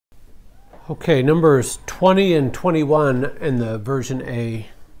Okay, numbers 20 and 21 in the version A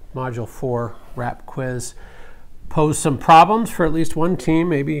module 4 wrap quiz pose some problems for at least one team,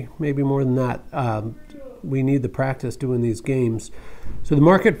 maybe more than that. We need the practice doing these games. So the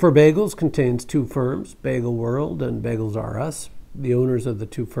market for bagels contains two firms, Bagel World and Bagels R Us. The owners of the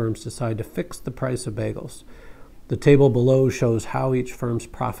two firms decide to fix the price of bagels. The table below shows how each firm's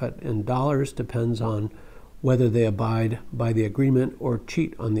profit in dollars depends on whether they abide by the agreement or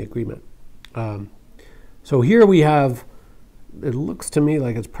cheat on the agreement. So here we have, it looks to me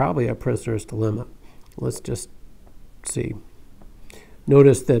like it's probably a prisoner's dilemma. Let's just see.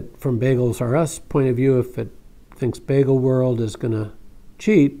 Notice that from Bagels R Us point of view, if it thinks Bagel World is going to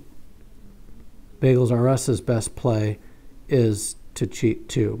cheat, Bagels R Us's best play is to cheat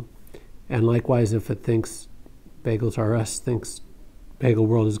too. And likewise, if it thinks Bagels R Us thinks Bagel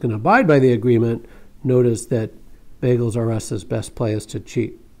World is going to abide by the agreement, notice that Bagels R Us's best play is to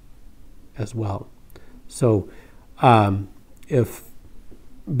cheat as well. So if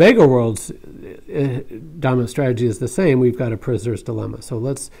Bagel World's dominant strategy is the same, we've got a prisoner's dilemma. So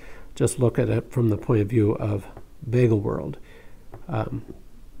let's just look at it from the point of view of Bagel World.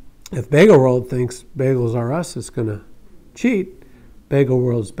 If Bagel World thinks Bagels R Us is going to cheat, Bagel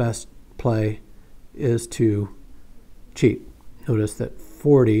World's best play is to cheat. Notice that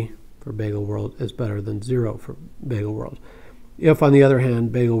 40 for Bagel World is better than 0 for Bagel World. If, on the other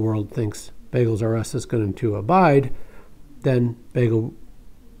hand, Bagel World thinks Bagels R Us is going to abide, then Bagel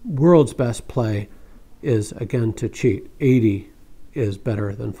World's best play is, again, to cheat. 80 is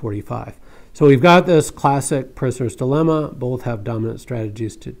better than 45. So we've got this classic prisoner's dilemma. Both have dominant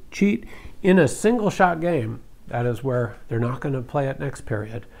strategies to cheat in a single-shot game. That is where they're not going to play it next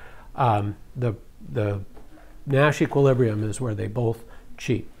period. The Nash equilibrium is where they both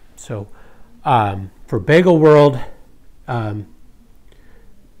cheat. So for Bagel World,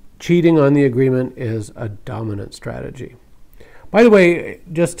 cheating on the agreement is a dominant strategy. By the way,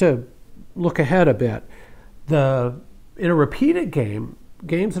 just to look ahead a bit, in a repeated game,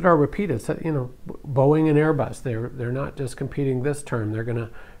 games that are repeated, so, Boeing and Airbus, they're not just competing this term, they're going to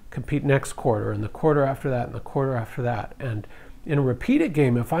compete next quarter and the quarter after that and the quarter after that. And in a repeated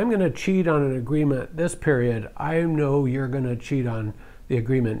game, if I'm going to cheat on an agreement this period, I know you're going to cheat on the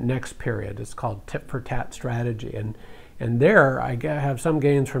agreement next period. It's called tit for tat strategy. And there I have some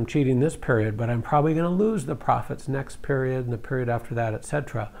gains from cheating this period, but I'm probably going to lose the profits next period and the period after that,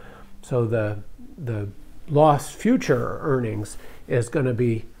 etc. So the lost future earnings is going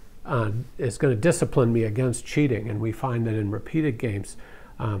to discipline me against cheating. And we find that in repeated games,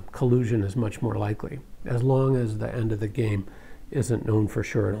 collusion is much more likely, as long as the end of the game isn't known for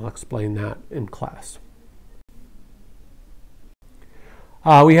sure, and I'll explain that in class.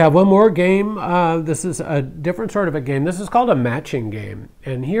 We have one more game. This is a different sort of a game. This is called a matching game.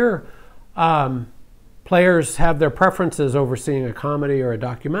 And here, players have their preferences over seeing a comedy or a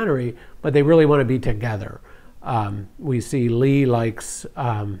documentary, but they really want to be together. We see Lee likes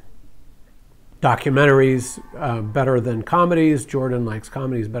documentaries better than comedies. Jordan likes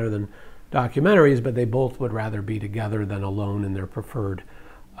comedies better than documentaries, but they both would rather be together than alone in their preferred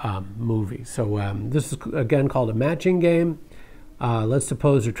movie. So this is, again, called a matching game. Let's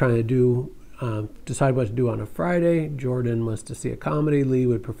suppose they're trying to decide what to do on a Friday. Jordan wants to see a comedy. Lee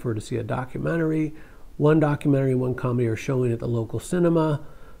would prefer to see a documentary. One documentary and one comedy are showing at the local cinema.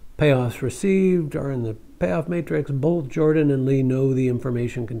 Payoffs received are in the payoff matrix. Both Jordan and Lee know the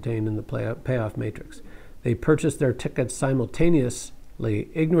information contained in the payoff matrix. They purchase their tickets simultaneously,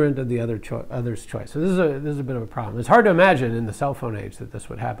 ignorant of the other's choice. So this is a bit of a problem. It's hard to imagine in the cell phone age that this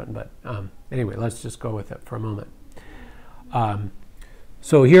would happen, but anyway, let's just go with it for a moment.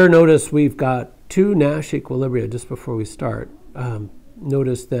 So here, notice we've got two Nash equilibria just before we start.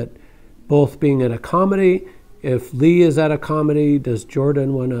 Notice that both being at a comedy, if Lee is at a comedy, does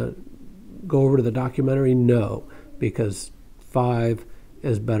Jordan want to go over to the documentary? No, because 5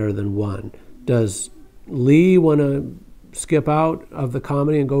 is better than 1. Does Lee want to skip out of the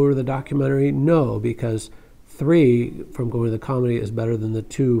comedy and go over to the documentary? No, because 3 from going to the comedy is better than the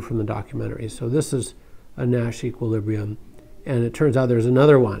 2 from the documentary. So this is a Nash equilibrium. And it turns out there's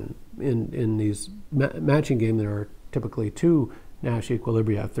another one. In these matching games, there are typically 2 Nash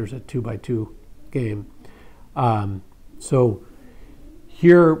equilibria if there's a 2x2 game. So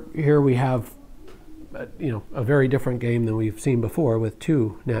here we have a very different game than we've seen before with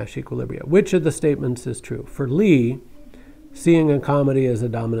 2 Nash equilibria. Which of the statements is true? For Lee, seeing a comedy is a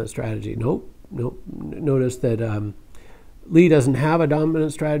dominant strategy. Nope. Notice that Lee doesn't have a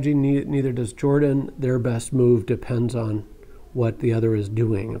dominant strategy, neither does Jordan. Their best move depends on what the other is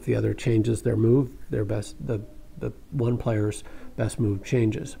doing. If the other changes their move, the one player's best move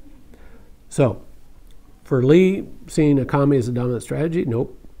changes. So for Lee, seeing a comedy as a dominant strategy,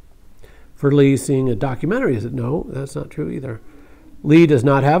 nope. For Lee, seeing a documentary is it? No, that's not true either. Lee does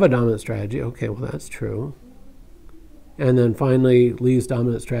not have a dominant strategy. Okay, well, that's true. And then finally, Lee's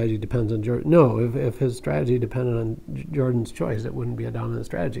dominant strategy depends on Jordan. No, if his strategy depended on Jordan's choice, it wouldn't be a dominant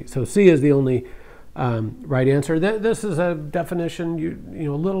strategy. So C is the only right answer. This is a definition. You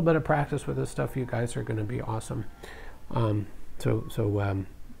know, a little bit of practice with this stuff, you guys are going to be awesome.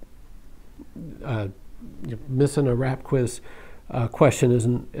 Missing a rap quiz question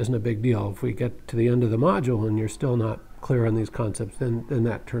isn't a big deal. If we get to the end of the module and you're still not clear on these concepts, then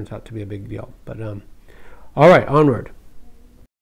that turns out to be a big deal. But all right, onward.